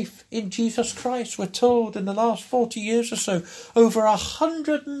faith in Jesus Christ. We're told in the last 40 years or so, over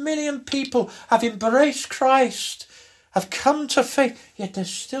 100 million people have embraced Christ, have come to faith. Yet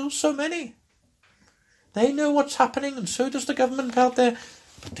there's still so many. They know what's happening, and so does the government out there,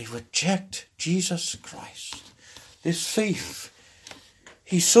 but they reject Jesus Christ. This thief,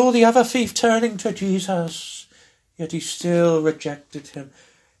 he saw the other thief turning to Jesus, yet he still rejected him.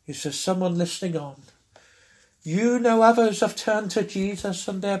 Is there someone listening on? You know others have turned to Jesus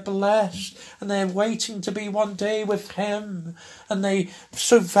and they're blessed and they're waiting to be one day with him and they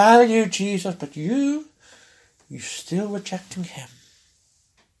so value Jesus, but you're still rejecting him.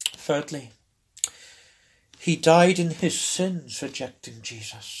 Thirdly, he died in his sins, rejecting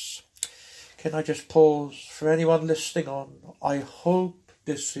Jesus. Can I just pause for anyone listening on? I hope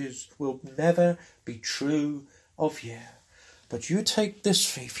will never be true of you. But you take this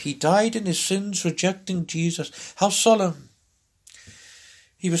thief. He died in his sins, rejecting Jesus. How solemn.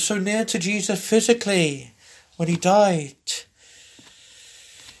 He was so near to Jesus physically when he died.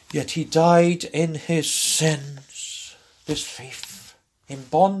 Yet he died in his sins. This thief, in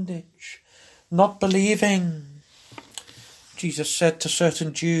bondage, not believing. Jesus said to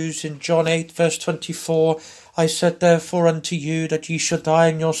certain Jews in John 8 verse 24, I said therefore unto you that ye shall die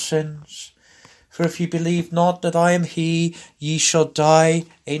in your sins. For if ye believe not that I am he, ye shall die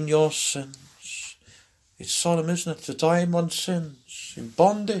in your sins. It's solemn, isn't it, to die in one's sins, in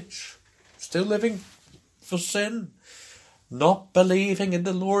bondage, still living for sin, not believing in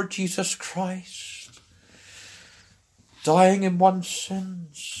the Lord Jesus Christ, dying in one's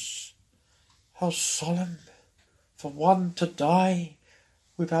sins. How solemn for one to die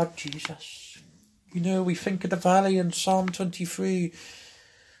without Jesus. You know, we think of the valley in Psalm 23.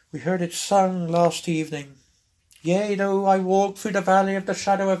 We heard it sung last evening. Yea, though I walk through the valley of the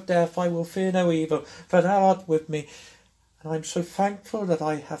shadow of death, I will fear no evil, for thou art with me. And I'm so thankful that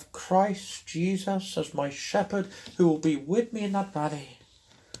I have Christ Jesus as my shepherd, who will be with me in that valley.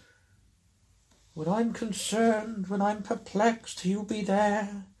 When I'm concerned, when I'm perplexed, he will be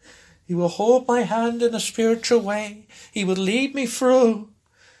there. He will hold my hand in a spiritual way. He will lead me through.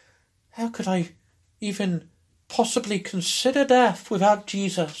 How could I even possibly consider death without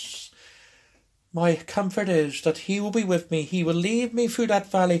Jesus? My comfort is that he will be with me. He will lead me through that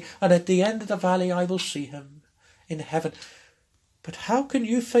valley, and at the end of the valley I will see him in heaven. But how can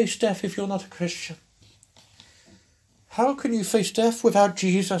you face death if you're not a Christian? How can you face death without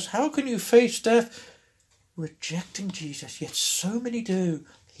Jesus? How can you face death rejecting Jesus? Yet so many do,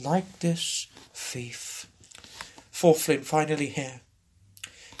 like this thief. Fourthly and finally here,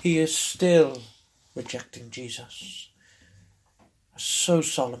 he is still rejecting Jesus. So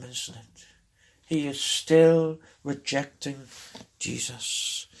solemn, isn't it? He is still rejecting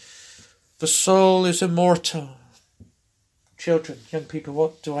Jesus. The soul is immortal. Children, young people,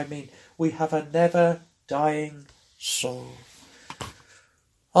 what do I mean? We have a never-dying soul.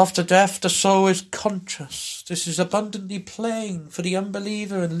 After death, the soul is conscious. This is abundantly plain for the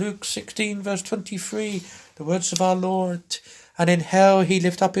unbeliever in Luke 16 verse 23, the words of our Lord. And in hell he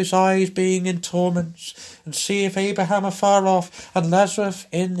lift up his eyes, being in torments, and seeth Abraham afar off, and Lazarus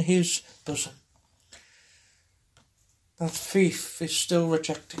in his bosom. That thief is still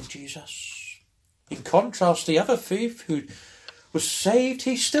rejecting Jesus. In contrast, the other thief who was saved,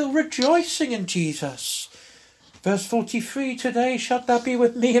 he's still rejoicing in Jesus. Verse 43, today shalt thou be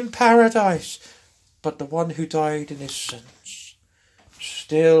with me in paradise. But the one who died in his sins,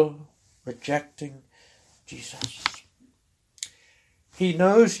 still rejecting Jesus. He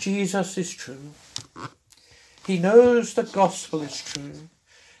knows Jesus is true. He knows the gospel is true.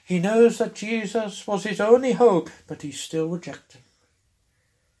 He knows that Jesus was his only hope, but he's still rejecting.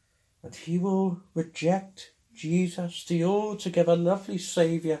 But he will reject Jesus, the altogether lovely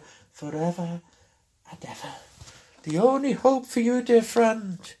Saviour, forever and ever. The only hope for you, dear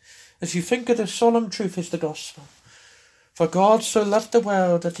friend, as you think of the solemn truth, is the gospel. For God so loved the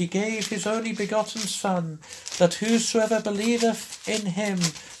world that he gave his only begotten Son, that whosoever believeth in him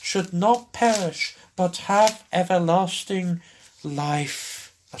should not perish, but have everlasting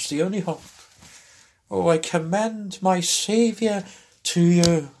life. That's the only hope. Oh, I commend my Saviour to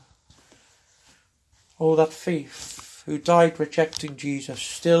you. Oh, that thief who died rejecting Jesus,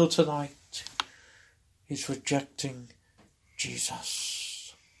 still tonight is rejecting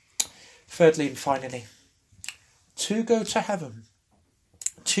Jesus. Thirdly and finally, to go to heaven.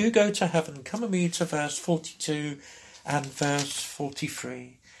 To go to heaven. Come with me to verse 42 and verse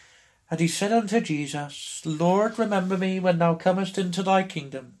 43. And he said unto Jesus, Lord, remember me when thou comest into thy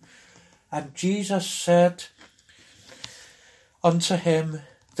kingdom. And Jesus said unto him,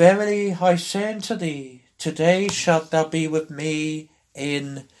 Verily I say unto thee, today shalt thou be with me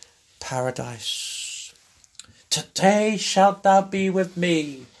in paradise. Today shalt thou be with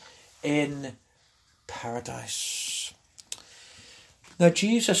me in paradise. Now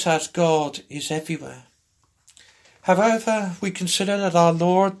Jesus, as God, is everywhere. However, we consider that our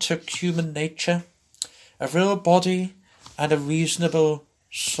Lord took human nature, a real body, and a reasonable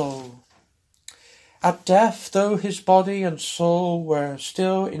soul. At death, though his body and soul were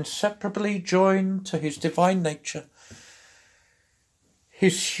still inseparably joined to his divine nature,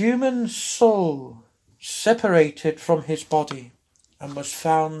 his human soul separated from his body and was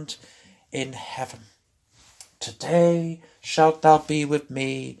found in heaven. Today shalt thou be with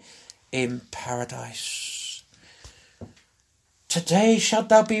me in paradise. Today shalt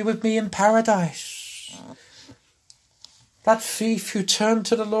thou be with me in paradise. That thief who turned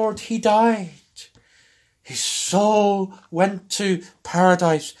to the Lord, he died. His soul went to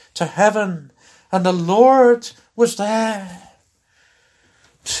paradise, to heaven, and the Lord was there.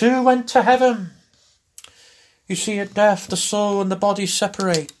 Two went to heaven. You see, at death, the soul and the body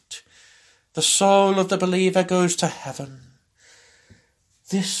separate. The soul of the believer goes to heaven.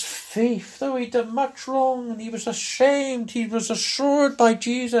 This thief, though he did much wrong and he was ashamed, he was assured by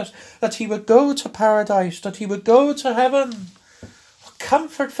Jesus that he would go to paradise, that he would go to heaven.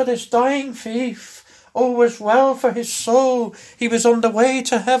 Comfort for this dying thief. All was well for his soul. He was on the way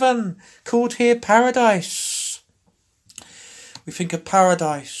to heaven, called here paradise. We think of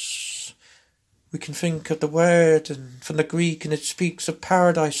paradise. We can think of the word and from the Greek, and it speaks of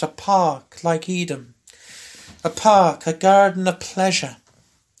paradise, a park like Eden. A park, a garden of pleasure.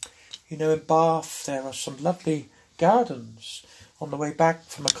 You know, in Bath there are some lovely gardens. On the way back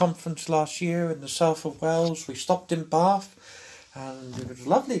from a conference last year in the south of Wales, we stopped in Bath. And it was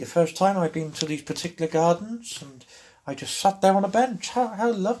lovely, the first time I'd been to these particular gardens, and I just sat there on a bench. How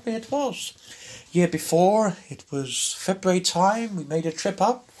lovely it was. Year before, it was February time, we made a trip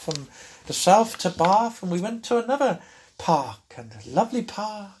up from the south to Bath, and we went to another park, and a lovely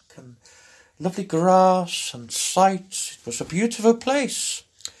park, and lovely grass and sights. It was a beautiful place.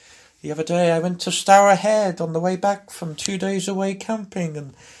 The other day I went to Stour Head on the way back from 2 days away camping,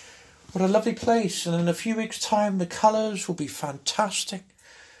 and what a lovely place, and in a few weeks' time the colours will be fantastic.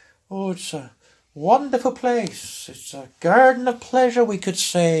 Oh, it's a wonderful place. It's a garden of pleasure, we could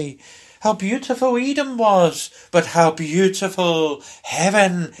say. How beautiful Eden was, but how beautiful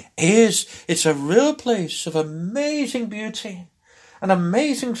heaven is. It's a real place of amazing beauty and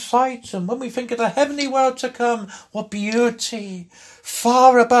amazing sights, and when we think of the heavenly world to come, what beauty,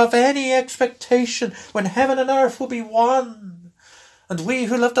 far above any expectation, when heaven and earth will be one. And we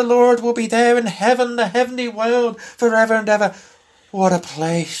who love the Lord will be there in heaven, the heavenly world, forever and ever. What a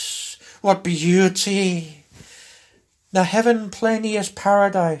place! What beauty! Now heaven plainly is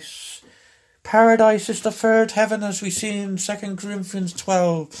paradise. Paradise is the third heaven, as we see in 2 Corinthians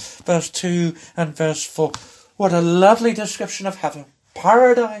 12, verse 2 and verse 4. What a lovely description of heaven.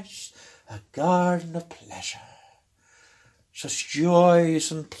 Paradise, a garden of pleasure. Such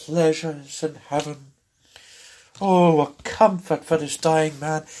joys and pleasures in heaven. Oh, what comfort for this dying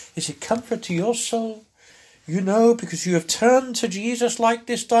man. Is it comfort to your soul? You know, because you have turned to Jesus like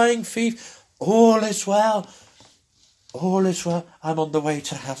this dying thief, all is well. All is well. I'm on the way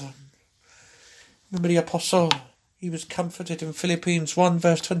to heaven. Remember the apostle? He was comforted in Philippians 1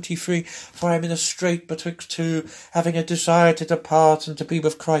 verse 23. For I am in a strait betwixt two, having a desire to depart and to be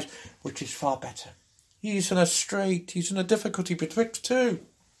with Christ, which is far better. He's in a strait. He's in a difficulty betwixt two.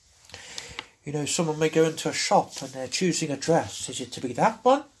 You know, someone may go into a shop and they're choosing a dress. Is it to be that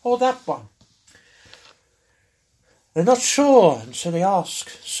one or that one? They're not sure, and so they ask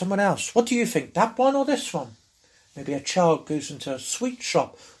someone else, what do you think, that one or this one? Maybe a child goes into a sweet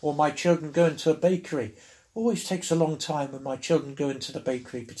shop, or my children go into a bakery. Always takes a long time when my children go into the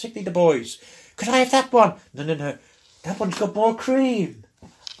bakery, particularly the boys. Could I have that one? No. That one's got more cream.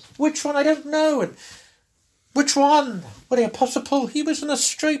 Which one? I don't know. And which one? Well, the apostle Paul, he was in a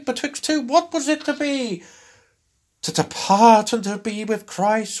strait betwixt two. What was it to be? To depart and to be with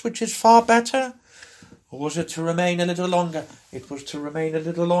Christ, which is far better? Or was it to remain a little longer? It was to remain a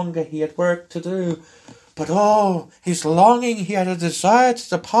little longer. He had work to do. But his longing, he had a desire to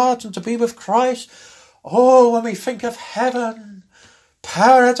depart and to be with Christ. Oh, when we think of heaven,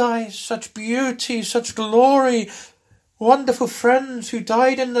 paradise, such beauty, such glory, wonderful friends who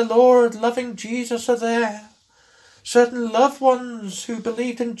died in the Lord, loving Jesus are there. Certain loved ones who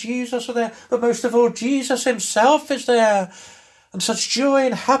believed in Jesus are there, but most of all, Jesus himself is there. And such joy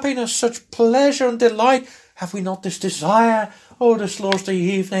and happiness, such pleasure and delight. Have we not this desire? Oh, this Lord's Day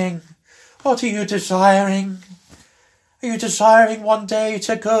evening. What are you desiring? Are you desiring one day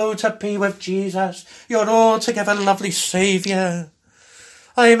to go to be with Jesus, your altogether lovely Saviour?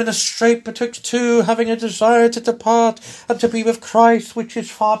 I am in a strait betwixt two, having a desire to depart and to be with Christ, which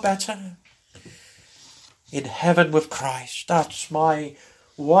is far better. In heaven with Christ, that's my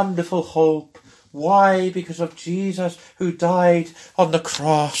wonderful hope, Why? Because of Jesus who died on the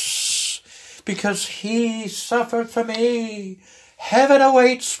cross. Because he suffered for me. Heaven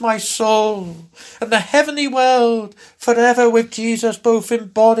awaits my soul, and the heavenly world forever with Jesus both in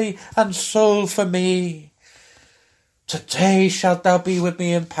body and soul for me. Today shalt thou be with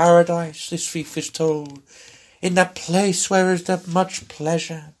me in paradise, this thief is told, in that place where is there much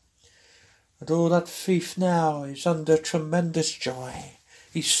pleasure. And all that thief now is under tremendous joy.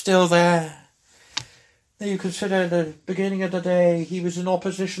 He's still there. Now you consider the beginning of the day, he was in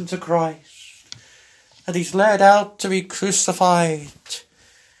opposition to Christ. And he's led out to be crucified.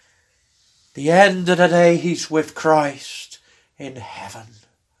 The end of the day, he's with Christ in heaven.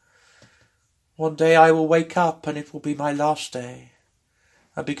 One day I will wake up and it will be my last day.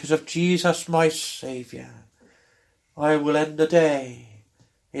 And because of Jesus, my Saviour, I will end the day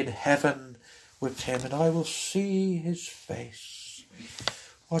in heaven with him, and I will see his face.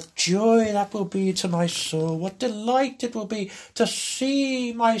 What joy that will be to my soul. What delight it will be to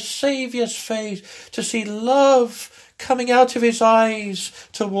see my Saviour's face, to see love coming out of his eyes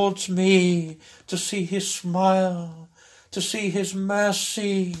towards me, to see his smile, to see his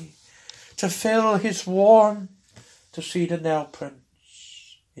mercy, to feel his warmth, to see the nail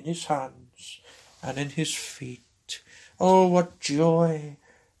prints in his hands and in his feet. Oh, what joy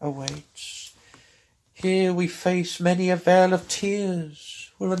awaits. Here we face many a veil of tears.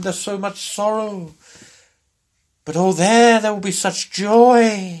 We're under so much sorrow. But oh, there will be such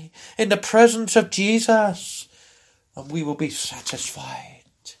joy in the presence of Jesus, and we will be satisfied.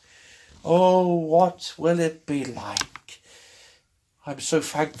 Oh, what will it be like? I'm so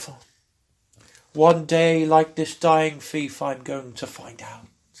thankful. One day, like this dying thief, I'm going to find out.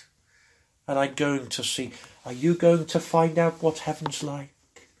 And I'm going to see. Are you going to find out what heaven's like?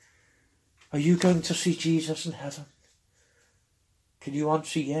 Are you going to see Jesus in heaven? Can you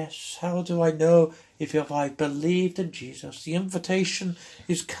answer yes? How do I know if I believed in Jesus? The invitation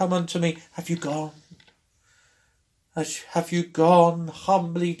is come unto me. Have you gone? Have you gone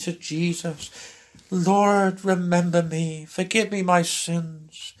humbly to Jesus? Lord, remember me. Forgive me my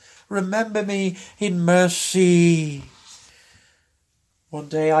sins. Remember me in mercy. One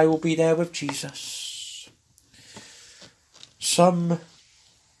day I will be there with Jesus. Some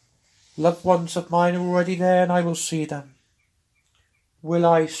loved ones of mine are already there, and I will see them. Will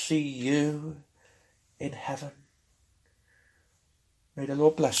I see you in heaven? May the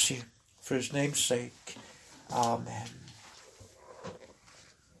Lord bless you for his name's sake. Amen.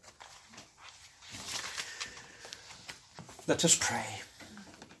 Let us pray.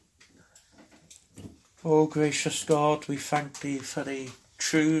 Oh, gracious God, we thank thee for the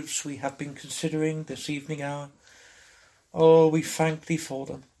truths we have been considering this evening hour. Oh, we thank thee for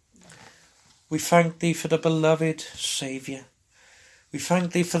them. We thank thee for the beloved Saviour. We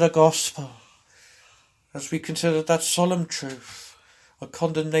thank thee for the gospel. As we consider that solemn truth of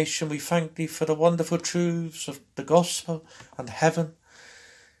condemnation, we thank thee for the wonderful truths of the gospel and heaven.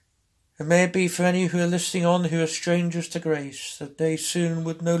 It may be for any who are listening on who are strangers to grace, that they soon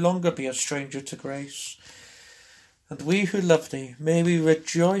would no longer be a stranger to grace. And we who love thee, may we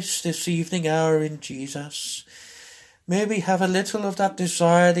rejoice this evening hour in Jesus. May we have a little of that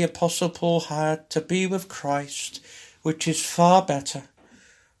desire the Apostle Paul had to be with Christ, which is far better.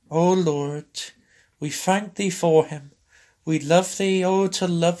 O Lord, we thank thee for him. We love thee, oh, to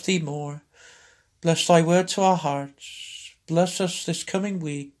love thee more. Bless thy word to our hearts. Bless us this coming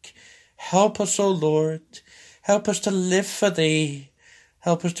week. Help us, O Lord. Help us to live for thee.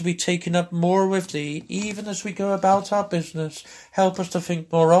 Help us to be taken up more with thee, even as we go about our business. Help us to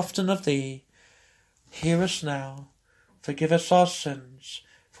think more often of thee. Hear us now. Forgive us our sins,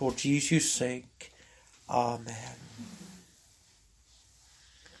 for Jesus' sake. Amen.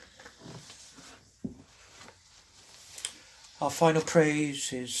 Our final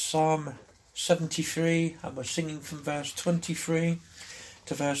praise is Psalm 73, and we're singing from verse 23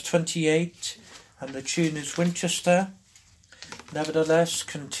 to verse 28, and the tune is Winchester. Nevertheless,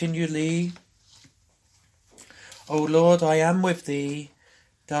 continually, O Lord, I am with thee.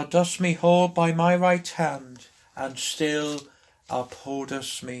 Thou dost me hold by my right hand, and still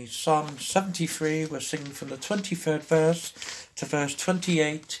upholdest me. Psalm 73, we're singing from the 23rd verse to verse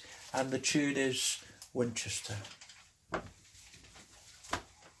 28, and the tune is Winchester.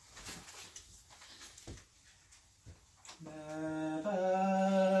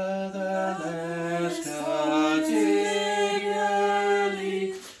 Nevertheless,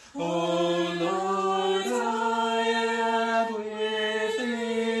 continually, O Lord, I am with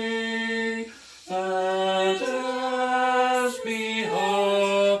thee. Thou dost me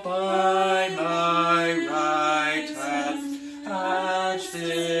hold by my right hand, and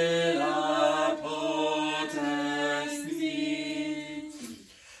still uphold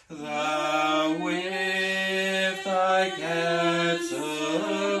I get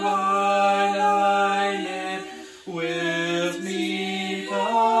the wine I live, with me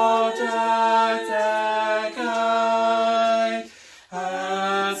God at thy guide,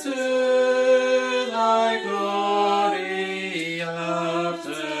 as to thy glory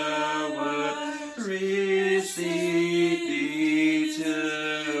afterward, receive thee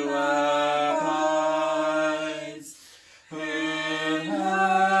to abide. Who have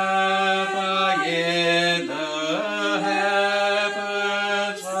I in the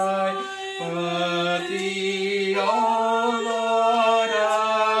heavens high, but thee, O Lord,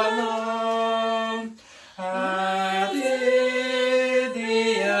 alone, and in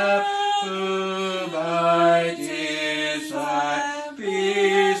the earth whom I desire,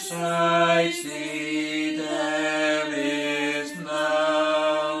 besides thee there is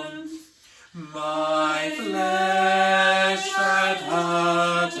none. My flesh and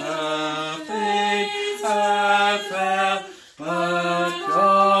heart of faith have failed, but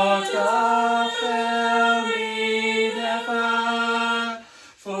God doth fail me never.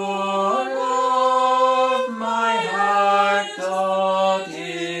 For of my heart God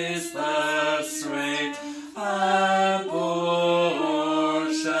is the strength and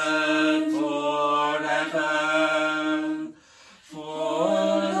portion forever. For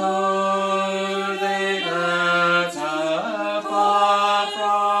lo, they that are far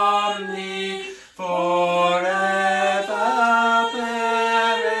from thee forever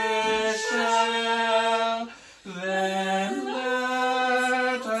perish shall. Them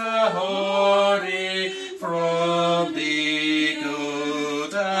that are holy from thee go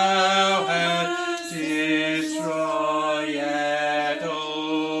thou and destroy it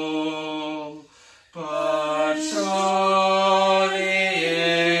all. But surely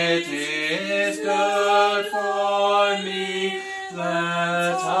it is good for me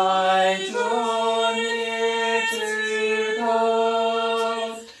that I draw near to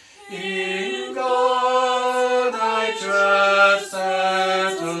God. In God I trust,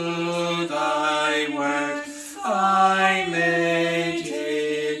 and to thy word I may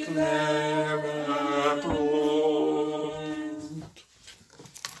declare abroad.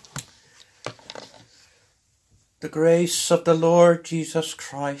 The grace of the Lord Jesus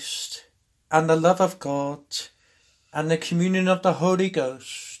Christ, and the love of God, and the communion of the Holy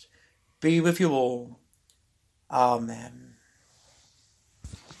Ghost be with you all. Amen.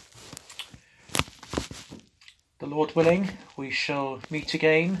 The Lord willing, we shall meet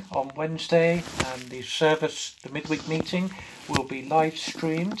again on Wednesday, and the service, the midweek meeting, will be live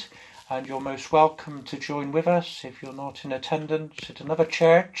streamed, and you're most welcome to join with us if you're not in attendance at another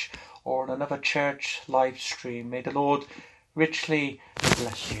church or on another church live stream. May the Lord richly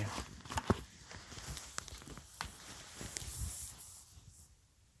bless you.